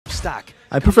stack.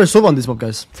 I prefer Sova on this map,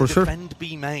 guys, for sure. Defend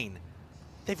B main.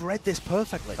 They've read this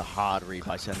perfectly. The hard read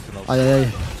by Sentinels.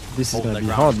 This is gonna be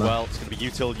hard, man. Well, it's gonna be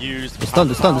util used. It's done.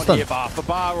 Bar for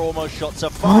bar, almost shots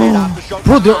are fired after shot.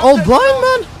 Bro, they're all blind,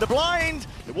 man. The blind.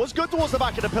 It was good towards the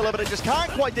back of the pillar, but it just can't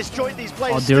quite disjoint these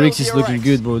players. Oh, DRX is looking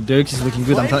good, bro. DRX is looking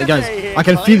good. I'm telling you guys, I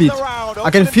can feel it.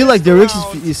 I can feel like DRX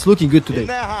is looking good today.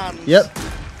 Yep.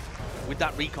 With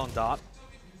that recon dart.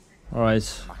 Alright,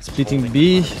 splitting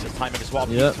B.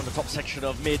 Yep.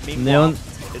 Neon.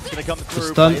 It's gonna come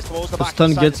The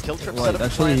stun gets. Wait,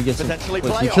 actually, he gets him. Wait,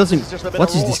 he kills him.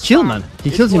 What is this kill, man?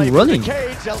 He kills him running.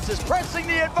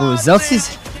 Bro,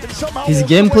 Zelsis, his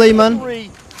gameplay, man.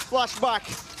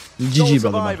 GG,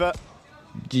 brother, man.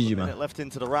 GG, man. Left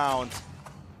into the round.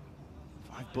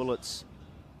 5 bullets.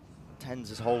 TENZ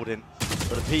is holding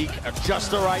for the peak at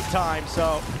just the right time.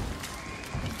 So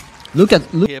look.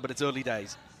 Here, but it's early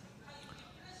days.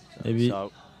 Maybe.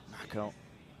 So Mako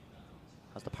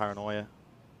has the paranoia.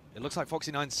 It looks like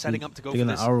Foxy9's setting up to go for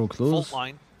this arrow close. fault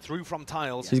line through from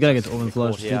tiles. He's gonna get omen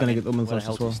flash. He's gonna get omen flash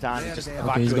as well.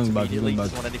 Okay, he's going back. He's going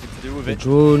back. The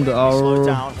drone, the arrow.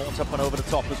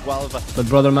 But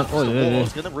brother, man. Oh yeah.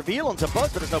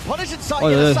 Oh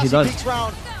yeah, he died.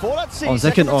 Oh,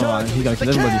 second. Oh man, he got killed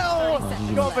everybody. Oh,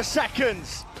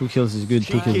 2 kills is good.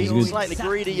 2 kills is good. Slightly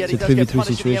greedy, yet he It's a does get 3v3 punished in the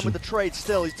end situation. with the trade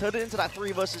still. He's turned it into that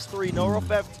 3 versus 3. No rough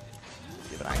theft.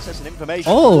 Given access and information.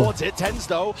 Oh! It. TENZ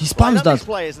though. He spams that.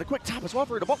 Players and a quick tap as well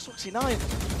through the box. Foxy9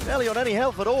 barely on any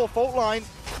health at all. Fault line.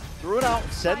 Threw it out.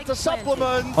 Sent to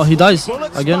supplement. Oh, he dies.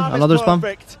 Bullet Again, spam another is spam.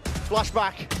 perfect.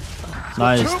 Flashback.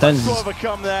 Nice, TENZ.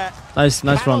 Nice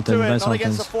round, TENZ. Nice round,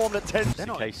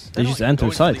 TENZ. They just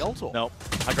enter side. No.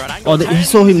 Oh, he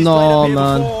saw him. No,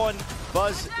 man.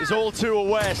 Buzz is all too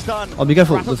aware. Stun. Oh, be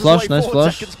careful. The flash, nice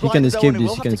flash. He can escape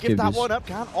this. He can escape this.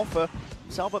 Can't offer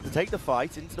himself up to take the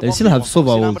fight into the They still have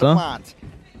Sova ult, huh?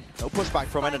 No pushback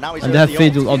from it, and now he's And they have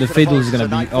Fadeul. Oh, the Fadeul is gonna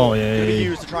be. Oh,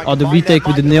 yeah. Oh, the retake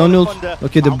with the Neon ult.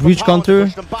 Okay, the breach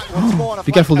counter.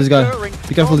 Be careful, this guy.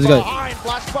 Be careful, this guy.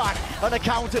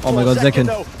 Oh my god, Zekken.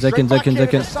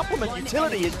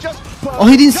 Oh,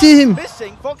 he didn't see him.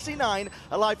 Foxy9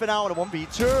 alive for now on a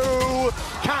 1v2.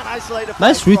 Can't isolate a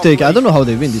Nice retake. I don't know how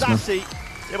they win this, man.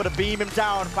 Able to beam him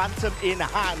down, Phantom in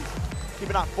hand.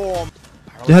 Keeping that form.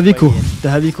 They have eco. They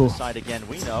have eco. Side again,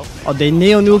 we know. Oh, they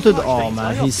Neon ulted. Oh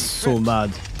man, he's so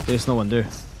bad. There's no one there. To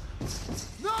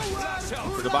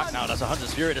the back now, that's a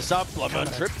Hunter's Fury to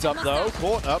supplement. Tripped up though,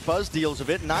 caught up. Buzz deals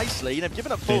with it nicely, and they've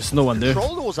given up full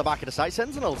control towards the back of the site.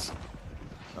 Sentinels.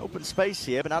 Open space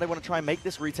here, but now they want to try and make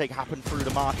this retake happen through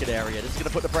the market area. This is going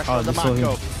to put the pressure on the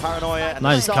Mako. Paranoia and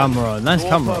nice camera, nice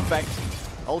camera. Perfect.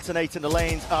 Alternating the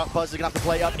lanes up. Buzz is going to have to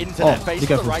play up into their face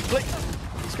with the right click.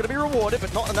 It's going to be rewarded,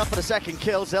 but not enough for the second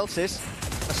kill. Zelsis,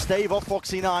 a stave off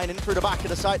Foxy9 in through the back of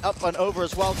the site, up and over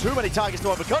as well. Too many targets to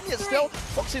overcome, yet still,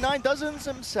 Foxy9 doesn't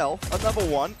himself another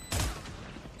one.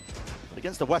 But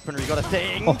against the weaponry, you got to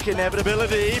think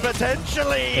inevitability,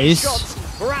 potentially. Ace. Shots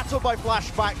rattled by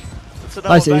flashback. It's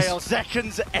another Nice bail. ace.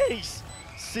 Zekkens ace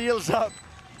seals up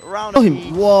around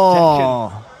him.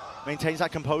 Whoa. Maintains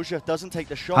that composure, doesn't take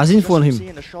the shot. Has info on him.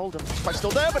 In the shoulder.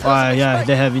 Still there, but yeah,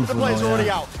 they have info the player's now, already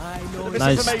yeah. out.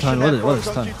 Nice stun. What a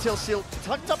stun.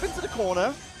 Tucked up into the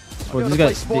corner. Bro,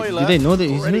 this guy, did they know that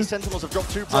he's here? Sentinels have dropped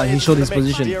 2 Ah, he showed his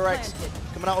position. DRX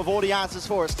coming out with all the answers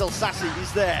for it. Still Sassy,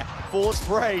 he's there. Forward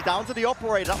spray down to the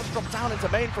operator. That was dropped down into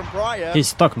main from prior. He's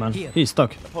stuck, man. He's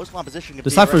stuck. Post-man position. The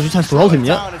Cypher just has to hold him,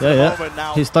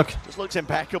 yeah. He's stuck. Just looks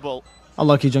impeccable.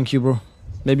 Unlucky Junkie, bro.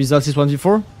 Maybe Zelsis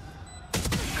 1v4?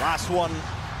 Last one.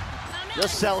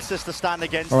 Just Celsius to stand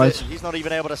against right. it. He's not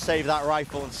even able to save that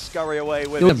rifle and scurry away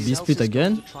with it. it. B-split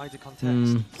again?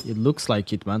 It looks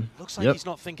like it, man. Looks like he's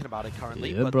not thinking about it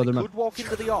currently, but brother, could walk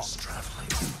into the op.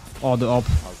 Oh, the op.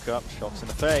 Woke up, shots in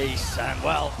the face, and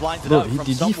well, blinded Bro, up from did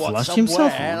he somewhat, flash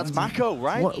himself? That's Mako,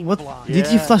 right? What did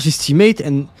he flash his teammate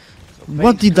and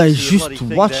what did I just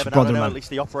watch, brother, man? At least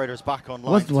the operator is back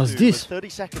online. What was too. this? With 30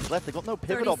 seconds left, they've got no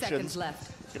pivot options.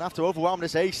 He's gonna have to overwhelm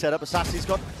this A setup. Assassin's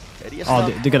got. Oh,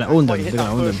 they're gonna own them. They're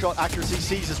gonna own them. Shot accuracy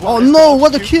sees as well. Oh no!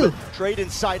 What a kill! Trade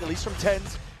inside, at least from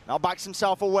TENZ. Now backs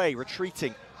himself away,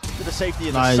 retreating to the safety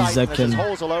of the nice site. Zekken. There's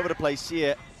holes all over the place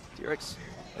here. DRX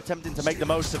attempting to make the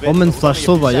most of it. Omen flash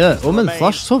Sova, yeah. Omen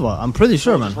flash Sova. I'm pretty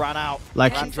sure, man. Ran out.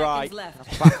 Like ran dry.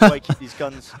 Back away, keep these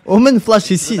guns. Omen flashed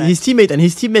his teammate, and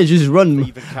his teammate just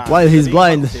run while he's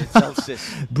blind.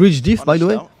 Bridge diff, by the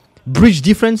way. Bridge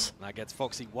difference. That gets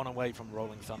Foxy one away from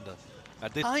Rolling Thunder.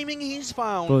 At the timing he's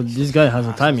found. Bro, this guy has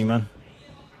a timing, man.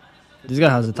 This guy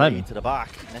has a timing. To the back,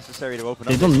 necessary to open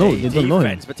they don't know. They don't know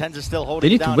him. But TENZ is still holding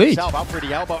they need to wait. Out for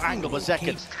the elbow angle, but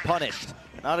second punished.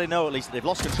 Now they know at least that they've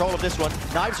lost control of this one.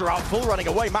 Knives are out, full running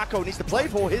away. Mako needs to play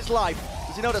for his life.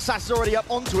 Does he know that Sass is already up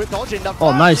onto it, dodging the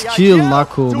Oh, nice kill,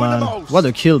 Mako, man. What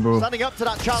a kill, bro. Standing up to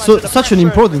that challenge, So such an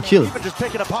important kill.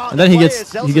 And then he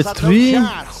gets 3.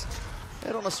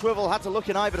 Head on a swivel, had to look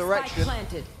in either direction.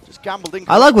 Just gambled in.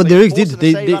 I like what DRX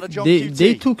did.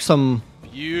 They took some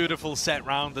beautiful set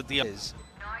round at the is.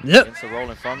 Yep. Against the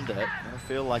rolling thunder, I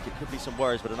feel like it could be some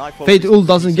worries, but a knife Fade ult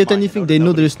doesn't get anything. They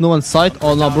know there is no one sight.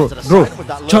 Oh no, bro.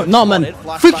 No, man.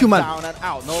 Freak you, man. Down and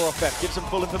out. Nora effect gives them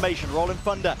full information. Rolling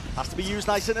thunder has to be used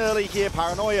nice and early here.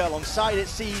 Paranoia alongside it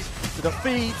sees to the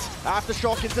feet.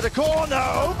 Aftershock into the corner.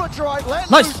 Overdrive. Let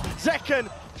nice.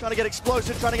 Zekken trying to get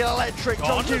explosive, trying to get electric.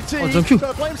 John QT John Q.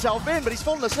 trying to play himself in, but he's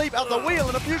fallen asleep at the wheel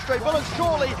and a few straight bullets.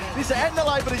 Surely needs to end the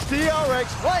line, but his DRX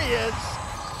players.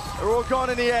 They're all gone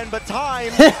in the end, but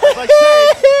time, as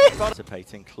I said,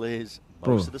 anticipating clears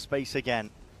most of the space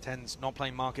again. TENZ not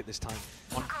playing market this time.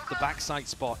 On the backside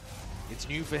spot. It's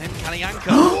new for him. Can he anchor?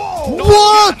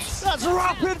 What? That's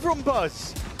rapid from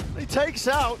Buzz. He takes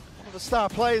out one of the star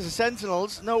players, the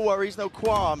Sentinels. No worries, no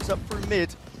qualms. Up through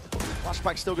mid.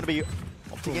 Flashback's still going to be.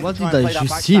 What did I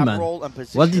just see, man?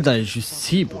 What did I just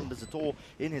see, bro? There's a door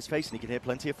in his face, and he can hear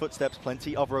plenty of footsteps,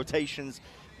 plenty of rotations.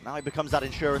 Now he becomes that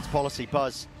insurance policy.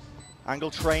 Buzz.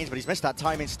 Angle trains, but he's missed that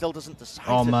timing, still doesn't decide.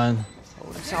 Oh, man.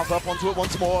 Hold himself up onto it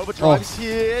once more. Overdrives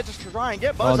here, just try and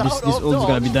get Buzz out. This ult is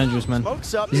gonna be dangerous, man.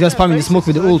 These guys spamming the smoke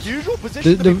with the ult.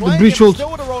 The breach ult.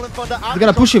 They're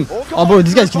gonna push him. Oh, bro,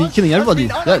 this guy's killing everybody.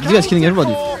 Yeah, this guy's killing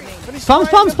everybody. Spam!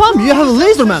 You have a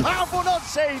laser, man.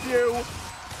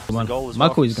 Man,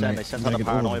 Mako is gonna get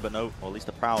over. But no, or at least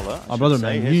the Prowler. Oh, brother,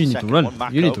 man, you need to run.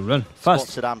 You need to run fast.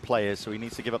 Sedan players, so he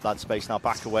needs to give up that space now.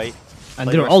 Back away. And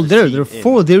they're all there. There are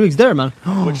 4 DRX there, man.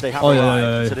 Oh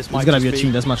yeah. It's gonna be a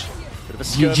team. That's much.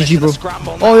 GG, bro.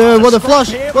 Oh yeah, what a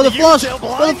flash! What a flash!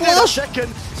 What a flash!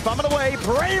 Spamming away,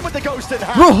 Brave with the ghost in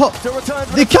hand. Bro,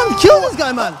 they can't kill this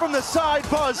guy, man. From the side,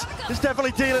 Buzz is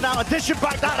definitely dealing out. Addition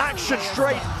back that action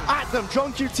straight at them.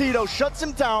 John QT though shuts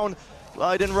him down.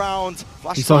 Gliding round.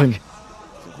 Flash. He saw him.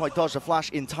 Didn't quite dodge the flash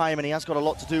in time, and he has got a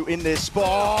lot to do in this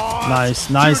spot. Nice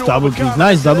double pick.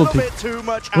 Nice double pick.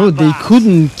 Bro, they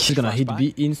couldn't. He's gonna hit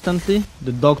B instantly.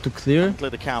 The dog to clear. Clear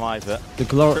the cam either. The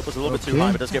color was a little bit too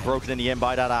high, but does get broken in the end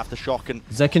by that aftershock. And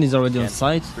Zekken is already on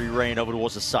site. Free reign over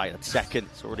towards the site. At second,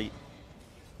 it's already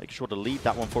making sure to lead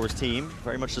that one for his team.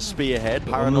 Very much the spearhead.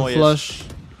 Paranoia. Flush.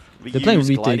 They're playing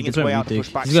retake. They're playing retake.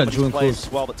 He's got drone close.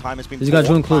 He's got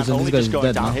drone close, and this guy's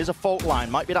dead now. Here's a fault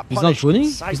line. Might be that he's not joining?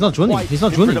 He's not joining. He's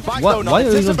not joining. Why are you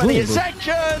not joining, bro?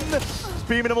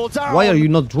 Why are you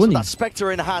not joining? That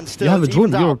Spectre in hand still. You have a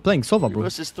drone. You're playing Sova, bro.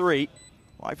 Versus 3.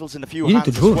 Rifles in a few hands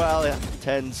as well. Yeah.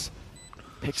 TENZ.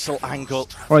 Pixel angle.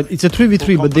 Alright, it's a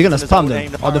 3v3, but they're gonna spam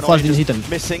them. Oh, the flash didn't hit him.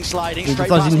 Missing, sliding, the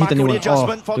flash didn't hit anyone. Oh, the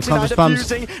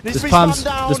spams. The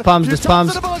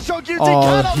spams.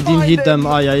 Oh, he didn't hit them.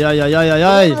 Ay.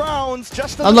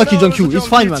 Unlucky, John Q. It's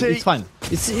fine, man. It's fine.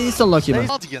 It's unlucky, man.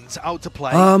 Yep.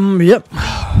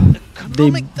 They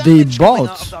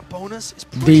bought.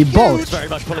 They bought. Very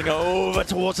much pulling over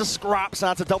towards the scraps.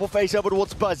 Now to double face over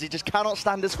towards Buzz. He just cannot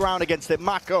stand his ground against it.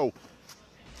 Mako.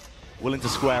 Willing to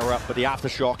square up, but the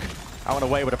aftershock out and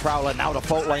away with a Prowler. Now the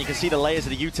fault line. You can see the layers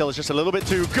of the util is just a little bit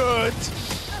too good.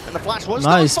 And the flash was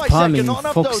nice spamming,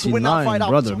 Foxy9,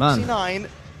 brother, man.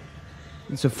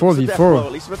 It's a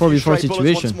 4v4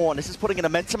 situation. And this is putting an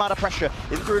immense amount of pressure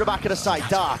in through the back of the side.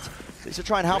 Dart. Needs to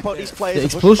try and help out these players. The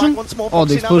explosion? Oh,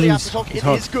 the explosion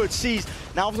is good. Sees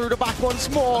now through the back once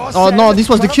more. Oh no, this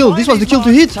was the kill. This was the kill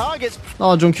to hit.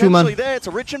 Oh, John Q, man. It's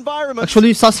a rich environment.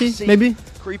 Actually, Sassy, maybe.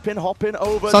 Creeping, hopping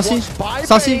over. Sassy,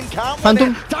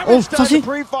 Phantom. Oh, Sassy.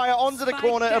 Pre-fire onto the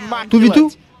corner.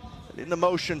 2v2. In the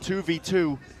motion,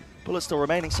 2v2. Bullets still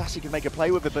remaining. Sassy can make a play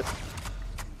with it, but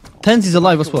TENZ is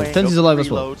alive as well. TENZ is alive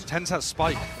as well. TENZ has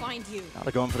spike. Now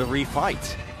they're going for the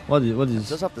refight. What is?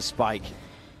 Does have the spike.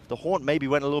 The Haunt maybe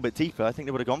went a little bit deeper. I think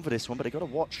they would have gone for this one, but they got to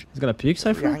watch. He's got a peek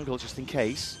Cypher. Angle just in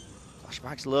case.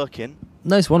 Flashback's lurking.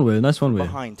 Nice one way.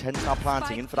 Behind. TENZ now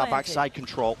planting in for that backside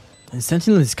control. And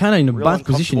Sentinel is kind of in a bad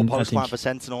position, I think. For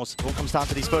Sentinels. It all comes down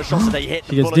to these first shots that they hit.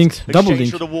 He gets dinked. Double dinked.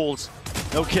 Through the walls.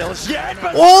 No kills. Yeah,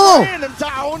 but and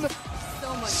down.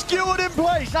 Skewered in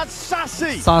place. That's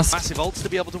Sassy. Massive ults to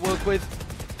be able to work with.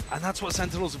 And that's what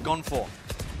Sentinels have gone for.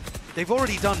 They've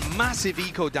already done massive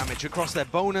eco damage across their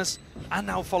bonus, and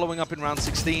now following up in round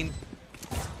 16.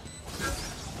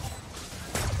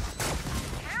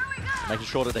 Making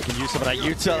sure that they can use some of that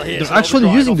util here. They're actually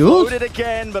using the ult. It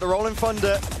again, but a rolling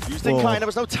thunder. Used in kind. There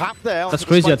was no tap there. That's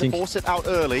crazy, I think. Force it out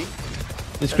early.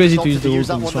 It's crazy to use the ult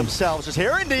that one themselves. Just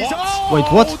hearing these. Wait,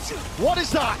 what? What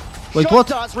is that? Wait, what?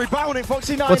 Darts rebounding.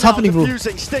 Foxy9 What's happening, bro?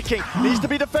 Defusing, sticking. Needs to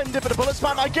be defended, but the bullet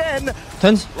spam again.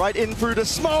 TENZ. Right in through the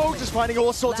smoke, just finding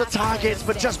all sorts of targets,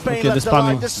 but just Bane Okay, left they're spamming.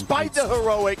 alive despite the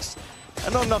heroics.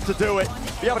 And not enough to do it.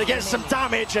 Be able to get some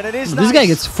damage, and it is This nice. guy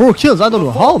gets 4 kills. I don't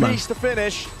know how, man. To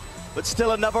finish, but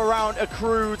still another round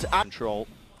accrued. Control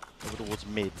over towards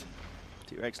mid.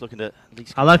 DRX looking to at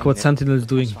least. I like what Sentinel is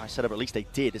doing. I said, but at least they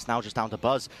did. It's now just down to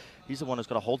Buzz. He's the one who's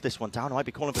got to hold this one down. I might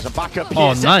be calling for some backup.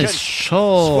 Oh, nice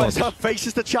shot. Squares up,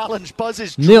 faces the challenge. Buzz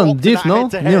is Neon diff, no?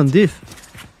 Neon diff.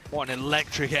 What an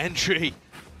electric entry.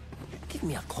 Give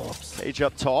me a corpse. Page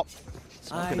up top.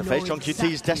 Smoke in the face.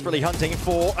 JcStani is desperately hunting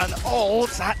for an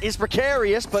ult. That is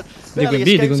precarious, but They're gonna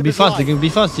be fast. They're gonna be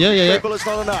fast. Yeah. Bullets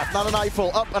not enough. Not a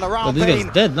nightfall. Up and around. But this Bane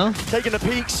guy's dead now. taking a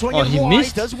peek, swinging he wide.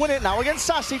 missed. Does win it now against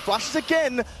Sassy. Flashes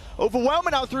again.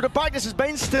 Overwhelming out through the back. This is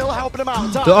Bane still helping him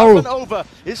out. The arrow. Up and over.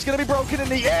 It's going to be broken in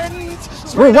the end.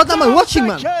 Bro, what am I watching,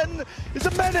 man? It's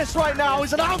a menace right now.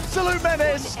 It's an absolute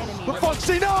menace. But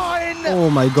Foxy9. Oh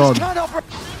my god.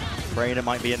 Brainer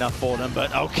might be enough for them,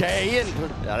 but okay, and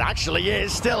it actually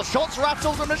is still. Shots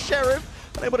rattled from the Sheriff,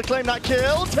 unable to claim that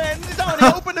kill. TENZ is down in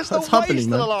the open, there's no way he's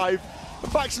still alive.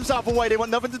 And backs himself away, they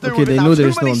want nothing to do with it. Okay, they know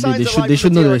there's no B, they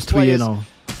should know there's 3 here now.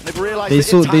 They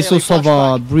saw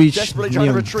Sova breach. Desperately trying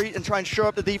to retreat and try and shore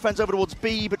up the defense over towards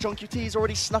B, but JcStani has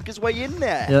already snuck his way in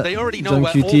there. Yeah. They already know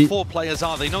where all 4 players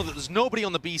are. They know that there's nobody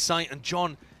on the B site, and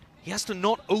John, he has to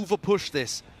not over-push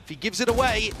this. If he gives it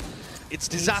away, it's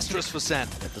disastrous for SEN.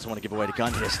 Doesn't want to give away the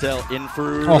gun here. Still in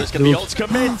through. Oh, There's going to be ults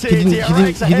committed. He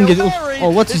didn't get it. Oh,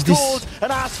 what is this?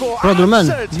 Brother,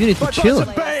 man, you need to chill.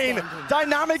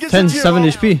 TENZ 7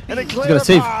 HP. He's gotta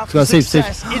save. He's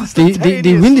gotta save.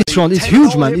 They win this round. It's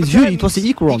huge, man. It's huge. It was the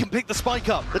equal round. He can pick the spike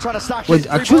up. They're trying to stack Wait,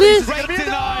 it. actually?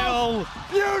 Denial.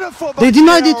 Beautiful. They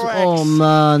denied it. Oh,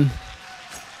 man.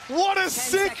 What a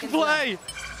sick play.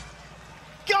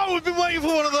 God, we've been waiting for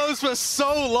one of those for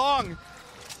so long.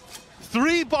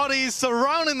 3 bodies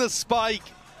surrounding the spike.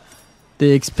 They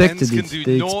expected TENZ it. can do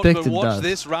They naught but expected watch that.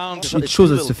 this round. It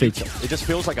shows it's a fake. It just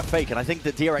feels like a fake, and I think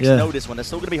the DRX Yeah. know this one. They're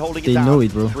still going to be holding it They down. know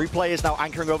it, bro. 3 players now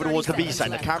anchoring over towards the B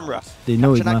side. The camera. They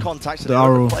know it, Capturing that man. contact, so The they know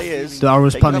arrow. players The arrow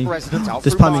is taking up spamming. residence out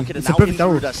They're through spamming. market and It's a now perfect in through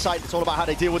arrow. the site. It's all about how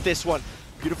they deal with this one.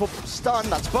 Beautiful stun.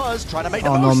 That's Buzz trying to make the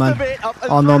Oh no, most man. of it. Up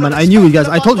and Oh no, through, man. and I knew it, guys.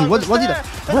 the I told you. buzz What did there.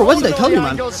 I? Bro, what did I tell you,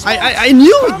 man? Angles. I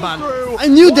knew it, man. I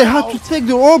knew they had to take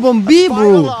the orb on B,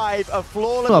 bro. Not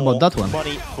sure about that one.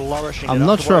 I'm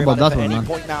not sure about that one, man.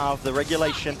 Point now of the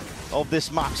regulation of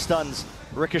this map. Stuns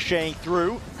ricocheting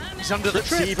through. He's under the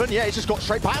trip. Even, yeah, he's just got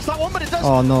straight past that one, but it does.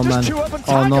 Oh no, man. Just chew up and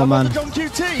Oh tag no, up man. on the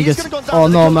JcStani. He He's gets. gonna go down Oh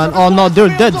to the no, kill man. center. Oh no, they're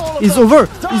dead. Fields all of It's them. over.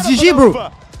 Down It's and GG, bro.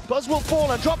 over. Buzz will fall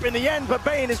and drop in the end, but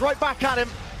Bane is right back at him,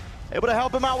 able to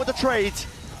help him out with the trade.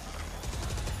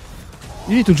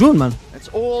 You need to join, man. It's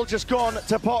all just gone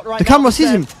to pot right The now. camera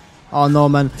sees him. Oh no,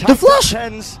 man. The flash.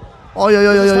 TENZ. Oh yeah.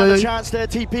 There's a chance there.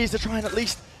 TPs to try and at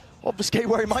least obfuscate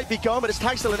where he might be going, but it's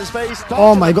tag still in his face.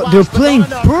 Oh my god, they're playing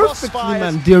perfectly,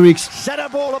 man. DRX. Set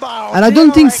up all about. And I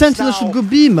don't think DRX Sentinel now. should go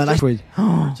B, man. Wait.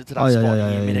 To that spot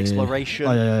in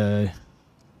mid-exploration.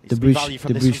 The breach. Well,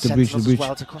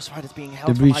 to Crossfighters being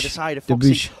held The from either breach. side. If The Foxy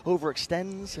breach.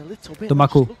 overextends a little bit. The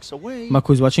Mako. Looks away.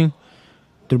 Mako is watching.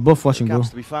 They're both watching, bro. Gaps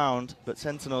to be found, but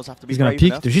Sentinels have to be He's gonna brave peek.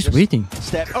 enough They're to just waiting.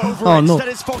 Step over Oh, it. no. Instead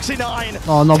it's Foxy9.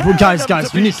 Oh no, bro, Tear guys, them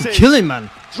to you need to pieces. kill him, man.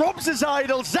 Drops his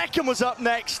idol. Zekken was up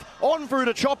next. On through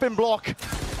the chopping block.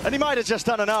 And he might have just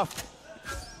done enough.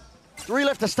 3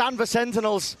 left to stand for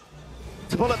Sentinels.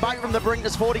 To pull it back from the brink,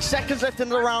 there's 40 seconds left in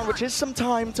the round, which is some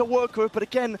time to work with. But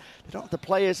again, they don't have the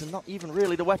players and not even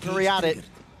really the weaponry at it.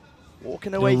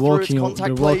 Walking away through its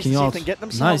contact place, see if they can get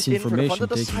themselves in for the front of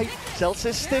the site.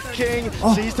 Celsius sticking,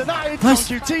 sees denied. Nice.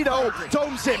 JcStani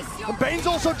domes him. And Bane's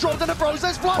also dropped in the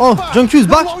process. Oh, JcStani's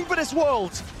back. They're long for this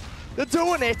world. They're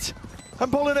doing it and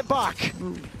pulling it back.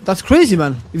 That's crazy,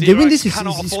 man. If they win this, it's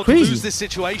cannot afford to crazy. lose this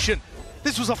situation.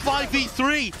 This was a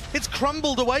 5v3. It's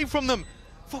crumbled away from them.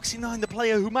 Foxy9, the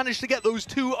player who managed to get those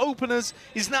 2 openers,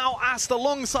 is now asked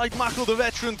alongside Mako, the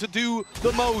veteran, to do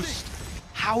the most.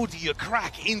 How do you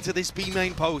crack into this B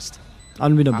main post?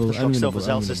 Unwinnable, Aftershock still for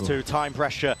Celsius unwinnable. too. Time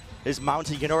pressure is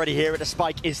mounting. You can already hear it. The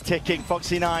spike is ticking.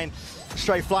 Foxy9,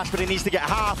 straight flash, but he needs to get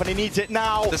half, and he needs it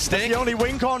now. The stick. That's the only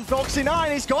wink on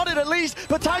Foxy9. He's got it at least,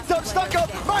 but tagged up, stuck up.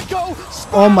 Mako.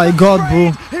 Oh my god,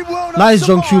 bro. Nice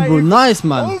JcStani, bro. Nice,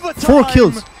 man. 4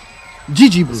 kills.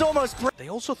 GG, bro. They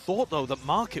also thought, though, that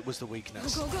market was the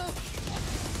weakness.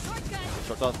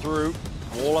 Shot that through.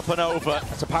 Wall up and over.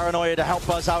 That's a paranoia to help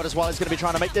Buzz out as well. He's going to be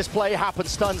trying to make this play happen.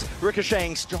 Stuns,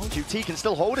 ricocheting. JcStani can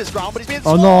still hold his ground, but he's being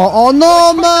Oh no, oh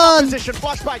no, man. Position,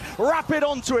 flashback, rapid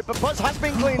onto it, but Buzz has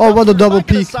been cleaned Oh, up. what a double Back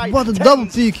of the peek. site. What a double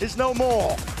TENZ peek. is no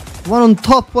more. One on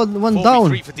top, one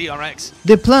down. For DRX.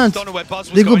 They plant. Don't know where Buzz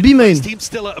was They go going. B main. His team's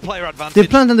still at a player advantage. They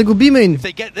plant and they go B main. If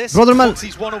they get this, Brother man,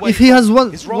 Foxy's one away if he from has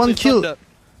his one rolling kill, thunder.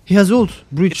 he has ult.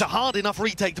 Breach. It's a hard enough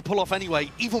retake to pull off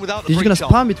anyway, even without the He's breach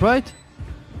gonna on. spam it, right?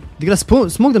 They're gonna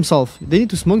smoke themselves. They need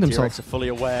to smoke themselves. DRX are fully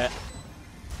aware.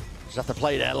 Just have to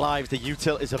play their lives. The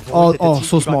util is avoided. Oh,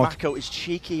 so smart. Mako is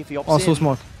cheeky if he opts Oh, in. so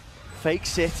smart.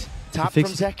 Fakes it. Tap He from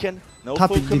fakes it. Zekken. No Tap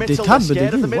full it. They committal. tap, They're but they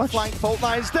scared of the didn't. mid flank. Fault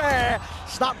Nine's there.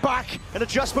 Snap back. An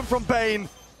adjustment from Bane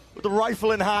with the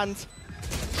rifle in hand.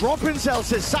 Dropping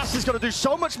Celsius. Sass is going to do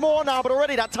so much more now, but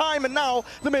already that time and now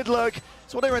the mid lurk.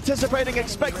 It's what they were anticipating,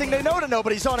 expecting. They know that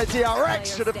nobody's on it.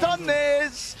 DRX should have done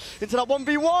this. Into that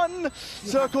 1v1.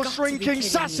 Circle shrinking.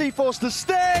 Sassy forced to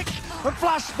stick. And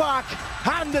flashback.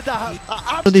 Handed that.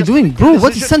 What are they doing? Bro,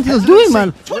 what is Sentinels doing,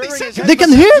 man? They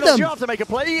can hear them. You have to make a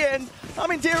play in. I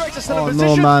mean, DRX is still in Oh,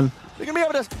 position. no, man. They're going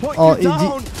to be able to point Oh, you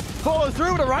down. Follow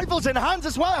through with the rifles in hands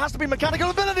as well. It has to be mechanical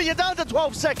ability. You're down to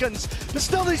 12 seconds. There's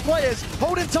still these players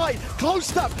holding tight,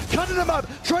 close up, cutting them up,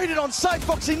 trading on sight.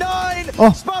 Foxy 9,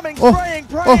 spamming,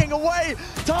 praying away.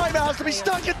 Time has to be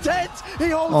stuck in TENZ.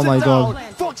 He holds it down.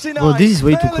 Foxy 9, bro, this is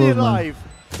way too close, alive.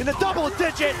 In the double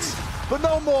digits, but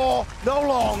no more, no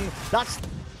long. That's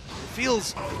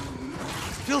feels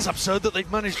absurd that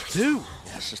they've managed to do.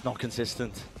 Yeah, it's just not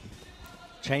consistent.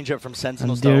 Change up from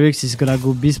Sentinels. And DRX is gonna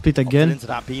go B split again. Into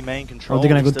that B main control. Oh, they're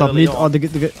gonna go top mid. Oh, they're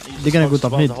gonna go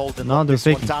top mid. No, they're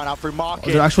faking. Oh,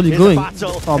 they're actually going.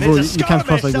 Oh, bro, you can't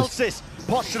cross like this.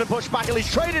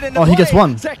 Oh, he gets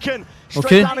one. Okay.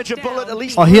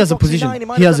 Oh, he has a position.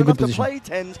 He has a good position.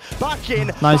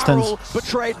 Nice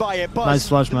TENZ. Nice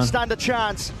flash, man. Stand a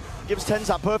chance. Gives TENZ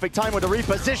that perfect time with the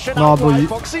reposition. No, bro.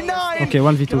 Foxy 9. Okay,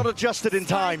 1v2. Not adjusted in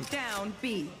time. Down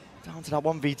to that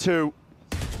 1v2.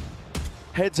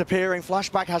 Heads appearing,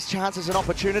 flashback has chances and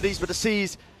opportunities, but the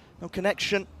C's, no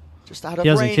connection, just out of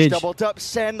range, doubled up,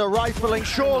 send the rifling,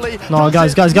 surely. No,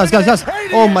 guys.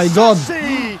 Oh my god.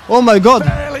 Oh my god.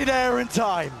 Barely there in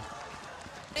time.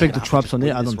 Pick the traps on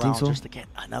it, I don't think so.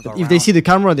 If they see the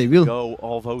camera, they will. Go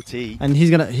of OT. And he's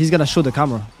gonna show the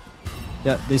camera.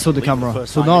 Yeah, they saw the camera.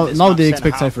 So now they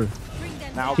expect Cypher.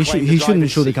 He shouldn't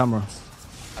show the camera.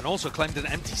 And also claimed an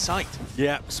empty site.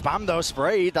 Yeah, spam though,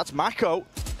 sprayed, that's Mako.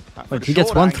 Wait, he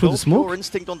gets one through the smoke? Pure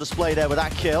instinct on display there with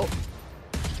that kill.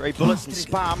 Stray bullets and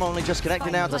spam, only just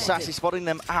connecting now to Sassy, spotting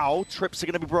them out. Trips are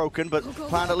going to be broken, but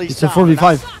plan at least it's a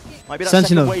 4v5. Might be that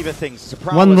Sentinel. second wave of things.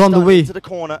 One round away. Into the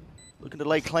corner, looking to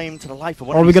lay claim to the life of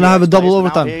one. Or we're going to have a double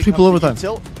overtime, triple overtime.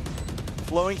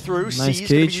 Flowing through, nice C's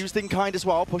going to be used in kind as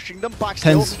well, pushing them back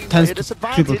still.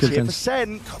 TENZ, triple kill TENZ.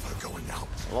 SEN.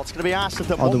 Lots going to be asked of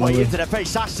them, one way into their face.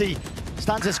 Sassy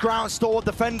stands his ground, stalwart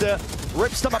defender,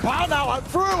 rips them apart now, out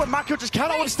through, and Mako just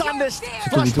cannot withstand this.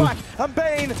 Flashback, and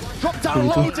Bane dropped down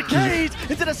low to Cade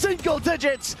into the single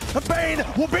digits, and Bane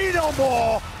will be no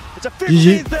more. It's a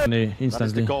 15th. That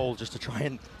is the goal, just to try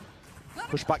and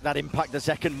push back that impact the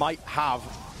Zekken might have.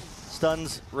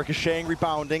 Stuns, ricocheting,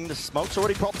 rebounding. The smoke's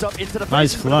already popped up into the face.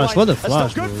 Nice flash. What a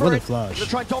flash, bro. What a flash. To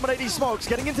try and dominate these smokes,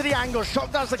 getting into the angle.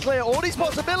 Shock down to clear all these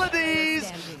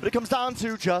possibilities. But it comes down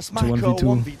to just Mako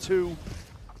 1v2.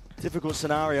 Difficult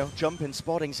scenario. Jumping,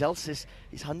 spotting. Zelsis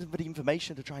is hunting for the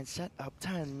information to try and set up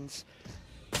TENZ.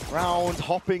 Round,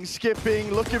 hopping,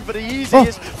 skipping, looking for the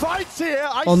easiest. Fights here.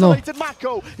 Isolated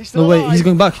Mako. He's still alive. He's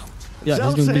going back. Yeah,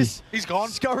 Zelsis, he's going B. He's gone.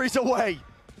 Scurries away.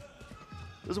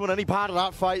 Doesn't want any part of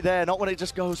that fight there, not when it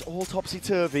just goes all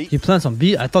topsy-turvy. He plans on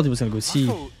B. I thought he was going to go C.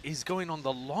 Mako is going on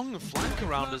the long flank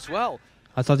around as well.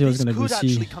 I thought he was going to go C. This could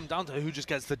actually come down to who just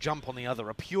gets the jump on the other.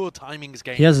 A pure timings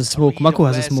game. He has a smoke. Mako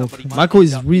has a smoke. Mako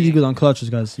is really good on clutches,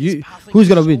 guys. Who's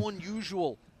going to win?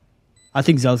 Unusual. I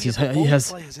think Zelsis. He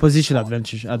has position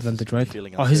advantage,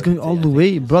 right? Oh, he's going all the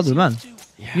way. Brother, man.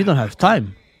 You don't have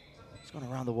time. He's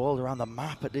gone around the world, around the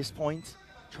map at this point.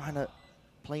 Trying to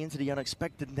play into the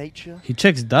unexpected nature. He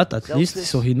checks that at least,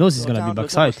 so he knows he's gonna be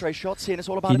backside.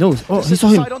 He knows. Oh, he saw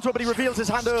him. But he reveals his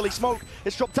hand early. Smoke.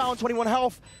 It's dropped down. 21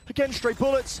 health. Again, straight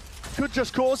bullets could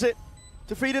just cause it.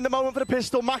 Defeat in the moment for the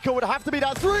pistol. Mako would have to be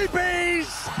that 3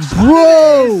 Bs.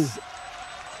 Bro!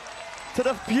 To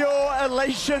the pure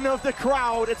elation of the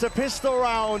crowd, it's a pistol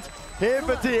round here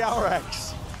for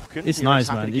DRX. It's nice,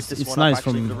 man. It's nice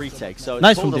from the retake. So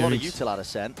nice from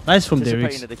DRX. Nice from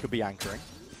DRX. They could be anchoring.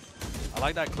 I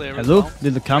like that clear. Hello,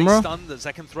 did the camera? Is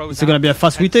it gonna be a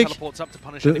fast retake?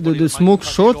 The smoke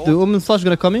short, the omen flash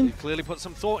gonna come in.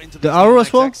 The arrow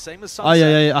as well. Ah,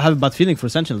 yeah. I have a bad feeling for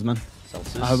Sentinels, man.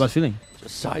 I have a bad feeling.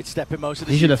 Just sidestepping most of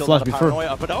the he should have flashed before.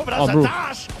 Oh, bro.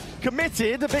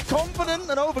 Committed, a bit confident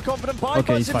and overconfident.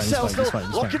 Okay, he's fine.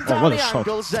 Locking down the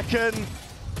angles, Zekken.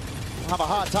 have a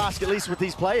hard task, at least with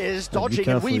these players, dodging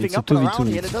and weaving up and around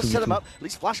here, and it does set him up. At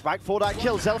least flashback for that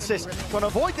kill. Zelsis trying to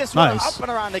avoid this one, up and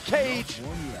around the cage.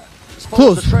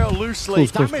 Close. The trail loosely.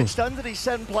 Damage done to these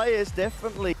SEN players,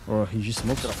 definitely. Or he just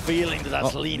smokes. Got a feeling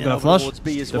that's leaning over towards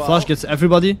B as well. The flash gets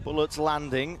everybody. Bullets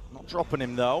landing, not dropping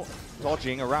him though.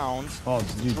 Dodging around. Oh,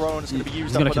 dude. Drone is going to be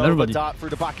used up and over. Dart through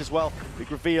the back as well.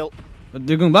 Big reveal. But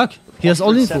they're going back. He has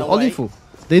all info. All info.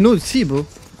 They know it's C, bro.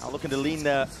 Now looking to lean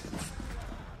there.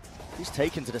 He's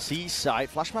taken to the C side.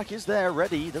 Flashback is there,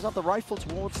 ready. Does have the rifle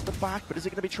towards the back, but is it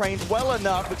going to be trained well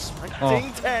enough?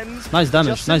 Expecting TENZ. Nice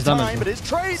damage, nice damage. But it's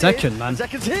traded. Second, man.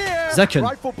 Seconds here. Second.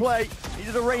 Rifle play.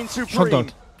 Needed a rain supreme. Shock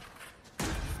dart.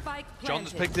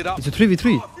 John's picked it up. It's a 3v3.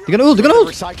 They're gonna ult, they're gonna ult.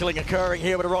 Recycling occurring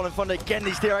here with a roll in front again.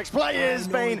 These DRX players.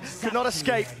 Bane could not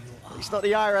escape. He's not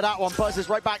the ire of that one. Buzz is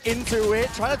right back into it.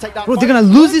 Trying to take that. Bro, they're gonna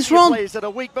lose this round. Players that are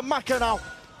weak, but Maka now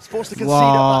is forced to concede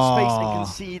up that space and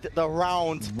concede the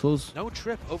round. Close. No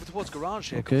trip over towards garage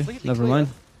here. Okay, never mind.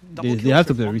 They have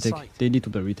to play a retake. They need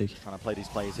to play a retake. Trying to play these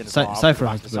players in Cypher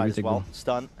has to play a retake. Well.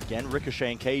 Stun again,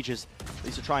 ricocheting cages.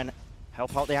 These are trying to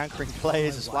help out the anchoring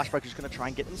players. As Flashback is going to try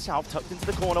and get them south, tucked into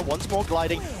the corner. Once more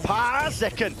gliding. Pass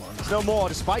second. There's no more.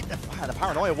 Despite the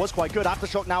paranoia was quite good.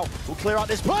 Aftershock now will clear out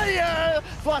this player.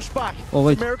 Flashback. Oh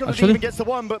wait, Miracle actually even gets the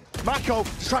one, but Mako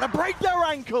just trying to break their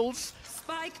ankles.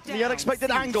 The unexpected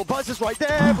angle. Buzz is right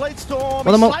there. Blade Storm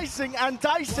slicing and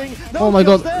dicing. No, oh my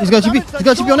god, he's got TP. He's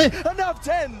got TP on it. Enough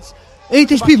TENZ. 8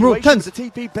 HP, bro. TENZ. The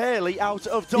TP barely out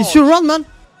of dodge. It's your run, man.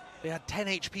 They had 10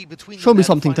 HP between Show me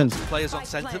something, TENZ. Players on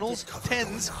Sentinels.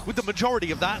 TENZ with the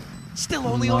majority of that. Still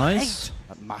only on 8.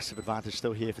 A massive advantage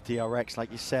still here for DRX,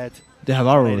 like you said. They have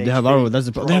arrow. They have arrow. That's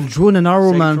the problem. They have drone and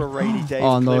arrow, man.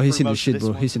 Oh no, he's in the shit,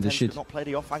 bro. He's in the shit. Not play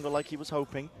the off angle like he was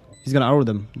hoping. He's gonna arrow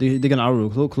them. They're gonna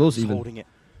arrow close even. Holding it.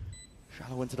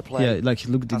 Shallow into the play. Yeah, like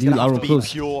look, they do arrow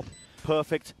close. Pure,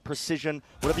 perfect precision,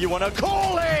 whatever you want to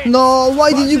call it. No,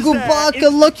 why did you go back?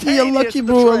 Unlucky,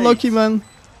 bro. Unlucky, man.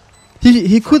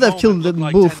 He could have killed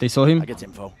them both. They saw him. I get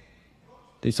info.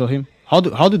 They saw him. How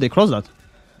do they cross that?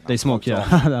 They smoke,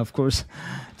 yeah. Of course.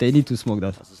 They need to smoke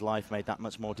that. His life made that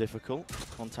much more difficult.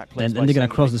 Contact and they're gonna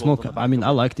cross the smoke. I mean,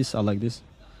 I like this.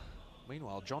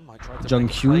 Meanwhile, John might try to John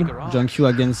Q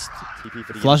against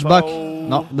Flashback.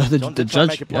 No, the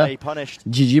judge. Yeah.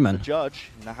 GG, man. The judge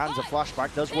in the hands of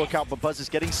Flashback does work out, but Buzz is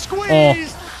getting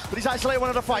squeezed. But he's isolated one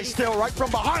of the fight still, right from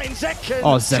behind. Zekken.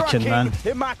 Oh, Zekken, man.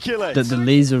 Immaculate. The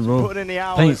laser, bro.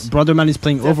 Brother man is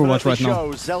playing Overwatch right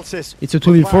now. It's a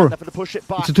 2v4.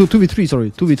 It's a 2v3,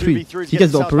 sorry. 2v3. He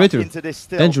gets the operator.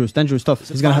 Dangerous stuff.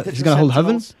 He's gonna hold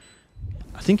heaven.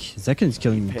 I think Zekken is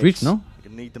killing Greek, no?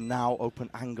 Need them now. Open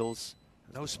angles.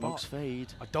 No smokes fade.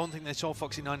 I don't think they saw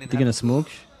Foxy9 in They're gonna smoke.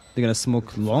 They're gonna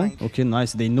smoke long. Okay,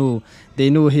 nice. They know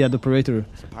he had the operator,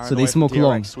 so they smoke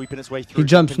long. He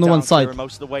jumps. No one side.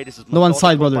 No one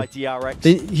side, brother.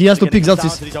 He has to pick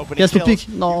Zelsis. He has to pick.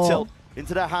 No.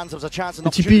 Into their hands, there was a chance and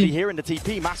opportunity here in the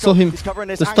TP. Saw him. The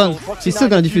stun. He's still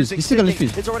gonna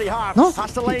defuse. It's already hard. No.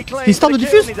 He stopped the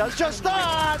defuse.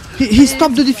 He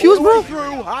stopped the defuse,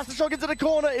 bro. Has to shock into the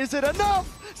corner. Is it enough?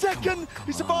 Second,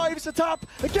 he survives the tap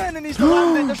again, and he's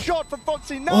landing the shot from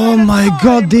Foxy9. Oh my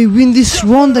god, they win this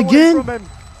round again.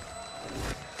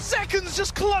 Zeken's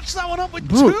just clutched that one up with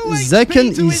bro, 2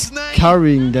 Zekken is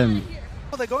carrying them.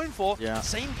 What they're going for,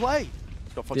 same play.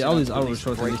 They always arrow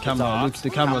shot in the camera. Look, the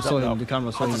camera saw him. The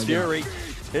camera saw him again.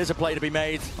 Here's a play to be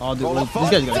made. Oh, dude, this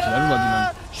guy's gonna kill everybody,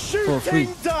 man. For free.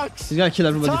 He's gonna kill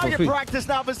everybody for free. Practice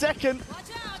now for Zekken.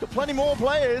 He's got plenty more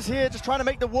players here, just trying to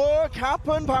make the work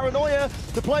happen. Paranoia,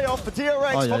 the playoff for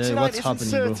DRX. Oh, yeah, what's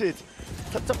happening, inserted.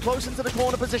 Tucked up close into the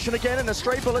corner position again, and a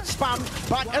stray bullet spam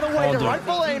back and away. The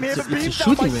rifle aim here, but beamed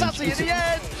down by Sassy at the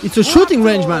end. It's a shooting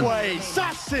range, man.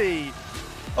 Sassy.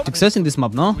 Success in this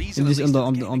map, no? In this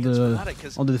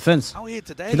on the defense. He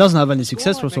doesn't have any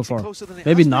success so far.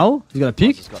 Maybe now he's gonna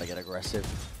peek. He's got to get aggressive.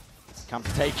 Can't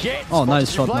take it. Oh,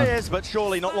 nice shot, man. But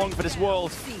surely not long for this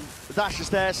world. The dash is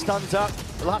there, stuns up.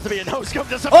 It'll have to be a no-scope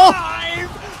to survive.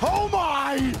 Oh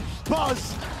my!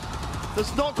 Buzz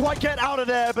does not quite get out of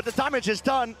there, but the damage is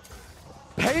done.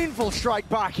 Painful strike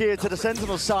back here to the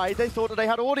Sentinel side. They thought that they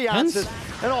had all the answers.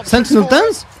 Sentinel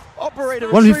TENZ? Operator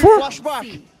 1v4?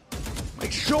 Flashback.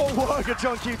 Make short work of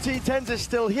John QT. TENZ is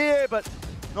still here, but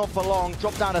not for long.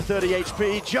 Drop down to 30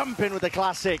 HP. Jump in with the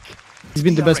classic. He's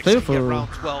been the best player for round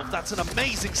 12. That's an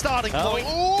amazing starting point.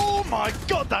 Oh my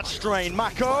god, that strain.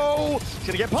 Mako is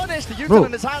going to get punished. The util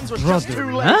in his hands was just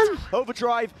too late.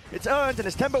 Overdrive, it's earned, and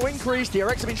his tempo increased.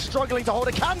 DRX have been struggling to hold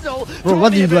a candle. Bro,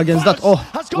 what do you do against that? Oh,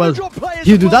 well,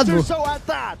 you do that,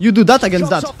 bro. You do that against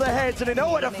that. Off their heads, and they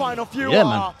know where the final few are.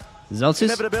 Man.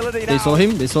 Zelsis, they saw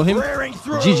him.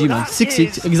 GG, man.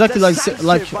 6-6, exactly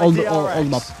like all the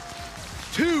map.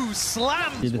 2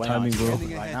 slams. The timing, bro.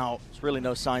 Right now, there's really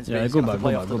no signs of Yeah, it. go back.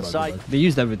 They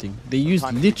used everything. They used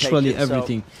literally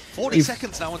everything. 40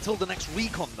 seconds now until the next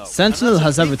recon, though. Sentinel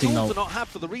has everything now.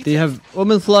 They have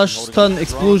Omen Flash, stun,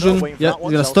 explosion. Yeah,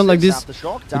 you're gonna stun like this.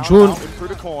 The drone. Through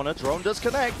the corner, drone does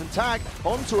connect and tag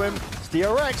onto him. It's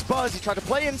DRX, Buzz, he tried to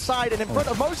play inside and in front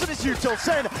of most of his util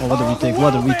SEN. Oh, what a retake,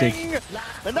 what a retake.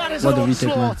 And that is What an a retake,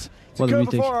 man. onslaught. What a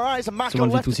retake. Before our eyes, and Mako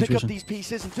left to pick up these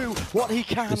pieces and do what he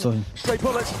can. Straight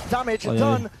bullets, damage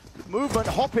done. Movement,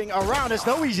 hopping around. There's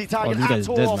no easy target at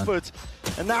all offered.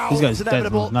 And now this guy's dead,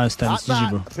 bro. Nice TENZ, GG,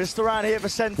 bro. Pissed around here for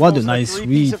Sentinels. What a nice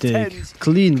retake.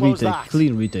 Clean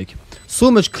retake.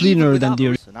 So much cleaner than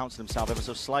the... Announced himself ever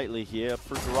so slightly here.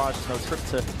 Through garage, no trip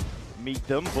to meet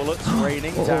them. Bullets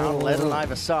raining down, led on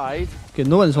either side. Okay,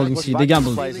 no one's holding C. They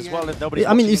gambled. I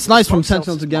mean, it's nice from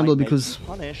Sentinel to gamble because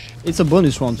it's a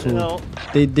bonus round, so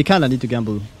they kind of need to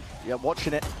gamble. Yeah,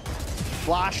 watching it.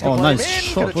 Flash. Oh, nice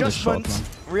shot. What a shot, man.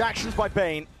 Reactions by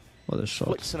Bane. What a shot.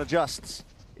 Flicks and adjusts.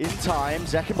 In time,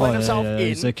 Zekken playing himself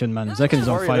in. Zekken, man. Zekken is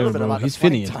on fire, bro. He's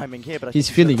feeling it. He's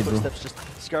feeling it, bro. Just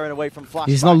scurrying away from Flash.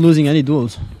 He's not losing any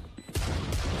duels.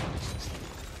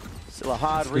 Still a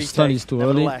hard retake. The stun is too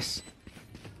early.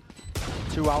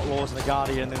 2 outlaws and a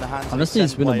guardian in the hands. Honestly,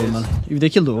 it's winnable, man. If they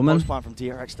kill the Omen, from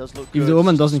DRX does look if the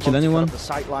Omen doesn't kill anyone, the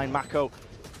sightline Mako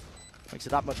makes it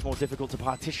that much more difficult to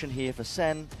partition here for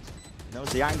SEN. Knows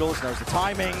the angles, knows the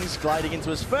timings, gliding into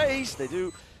his face. They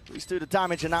do at least do the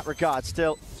damage in that regard.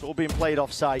 Still, it's all being played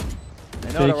off site.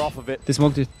 They know they're off of it. They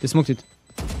smoked it.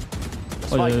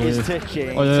 Spike is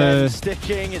ticking.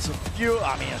 Sticking. It's a few.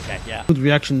 I mean, okay, yeah. Good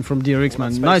reaction from DRX,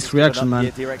 man. Nice reaction,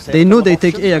 man. They know they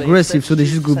take A aggressive, so they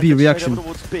just go B reaction.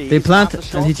 They plant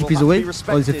and he TPs away.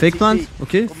 Oh, it's a fake plant.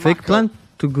 Okay, fake plant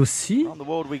to go C. On the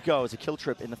world we go. It's a kill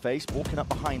trip in the face. Walking up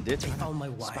behind it.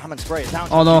 Spam and spray it down.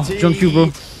 Oh no, jump Q,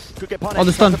 bro. Oh,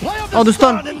 the stun. Oh, the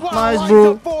stun. Nice,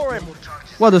 bro.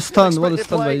 What a stun. What a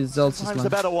stun by Zelsis, man. The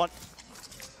better one.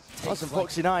 Buzz and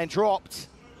Foxy9 dropped.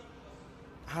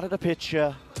 Out of the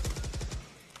picture.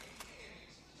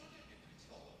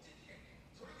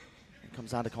 It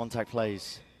comes down to contact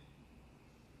plays.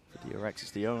 For DRX,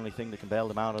 it's the only thing that can bail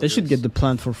them out of They should get the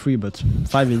plant for free, but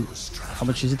 5v... How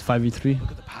much is it? 5v3?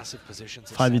 Look at the passive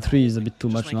positions. 5v3 is a bit too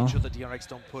much now. Sure the DRX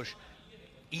don't push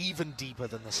even deeper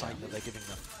than the site that they're giving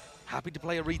them. Happy to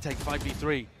play a retake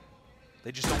 5v3.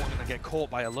 They just don't want to get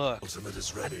caught by a lurk. Yeah,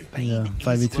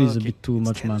 5v3 is a bit too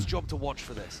much, man. Job to watch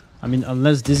for this. I mean,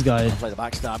 unless this guy... Play the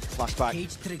backstab,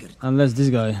 flashback. Unless this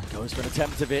guy... Goes for an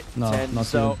attempt of it. No, not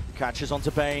so catches onto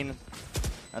Bane.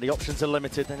 And the options are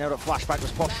limited. They know that flashback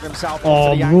was posturing himself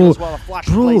into the angle as well.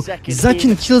 Bro,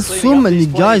 Zekken kills so many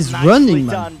guys running,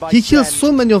 man. He kills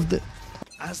so many of the...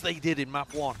 As they did in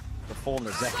map 1. The form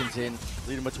that Zekken's in,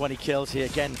 leading with 20 kills here.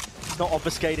 Again, not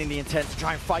obfuscating the intent to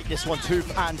try and fight this one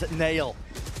tooth and nail.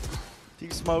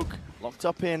 Deep smoke, locked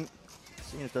up in.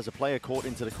 Seeing if there's a player caught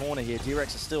into the corner here.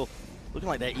 DRX is still looking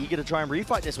like they're eager to try and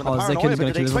refight this one. The paranoia,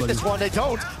 but they expect this one? They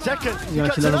don't. Zekken, he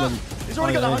cuts it up. He's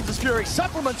already got the Hunter's Fury.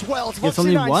 Supplements well. It's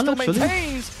only one, still actually?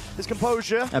 maintains his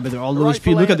composure. Yeah, but they're all low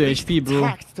HP. Look at the HP,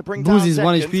 bro. Booze is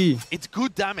 1 HP. It's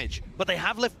good damage, but they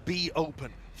have left B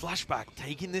open. Flashback,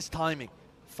 taking this timing,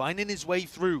 finding his way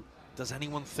through. Does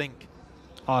anyone think?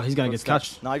 Oh, he's gonna get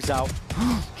catched. Knives out.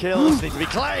 Kills need to be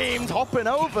claimed. Hopping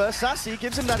over. Sassy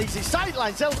gives him that easy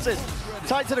sideline. Zelsis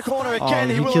tied to the corner again.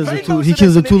 He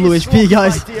kills the 2 low HP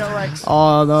guys.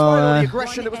 Oh no, man. The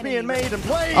aggression that was being made and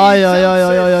played.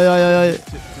 Ay.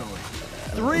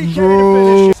 3K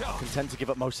to finish. Content to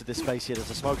give up most of this space here. There's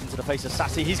a smoke into the face of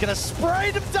Sassy. He's gonna spray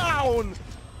them down.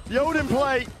 The Odin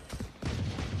play.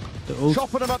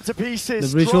 Chopping them up to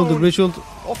pieces. The ritual.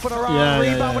 Off and around,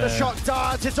 rebound with a shock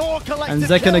dart. It's all collected. And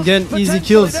Zekken again, easy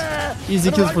kills. Easy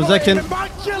kills for Zekken.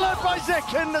 Immaculate by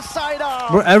Zekken, the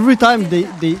sidearm. Bro, every time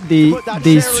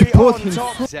they support him.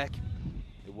 Zek,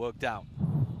 it worked out.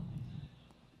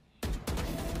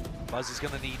 Buzz is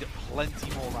going to need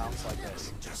plenty more rounds like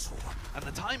this. And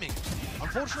the timing,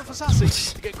 unfortunate for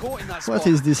Sassy to get caught in that spot. What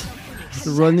is this?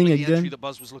 Running again? That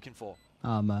Buzz was looking for.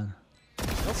 Ah, man.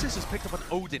 Elsis has picked up an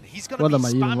Odin. He's going to be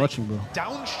spamming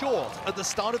down short at the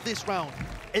start of this round.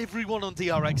 Everyone on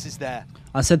DRX is there.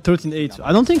 I said 13-8.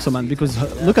 I don't think so, man, because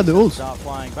look at the ults.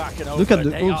 Look at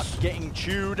the ults.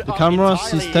 The camera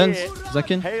sees TENZ.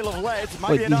 Zekken.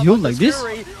 Wait, did he ult like this? So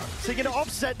you're going to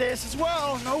offset this as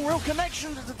well. No real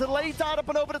connection. The delay died up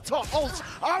and over the top. Ults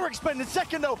are expended.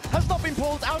 Zekken, though, has not been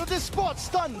pulled out of this spot.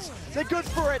 Stuns. They're good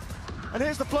for it. And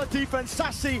here's the flood defense.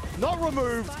 Sassy not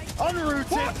removed,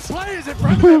 unrooted. Players in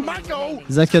front of him. Mako.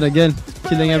 Zekken again.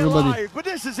 killing everybody. But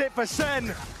this is it for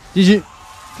SEN. GG.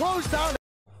 Close down.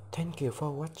 Thank you for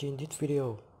watching this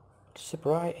video.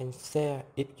 Subscribe and share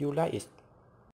if you like it.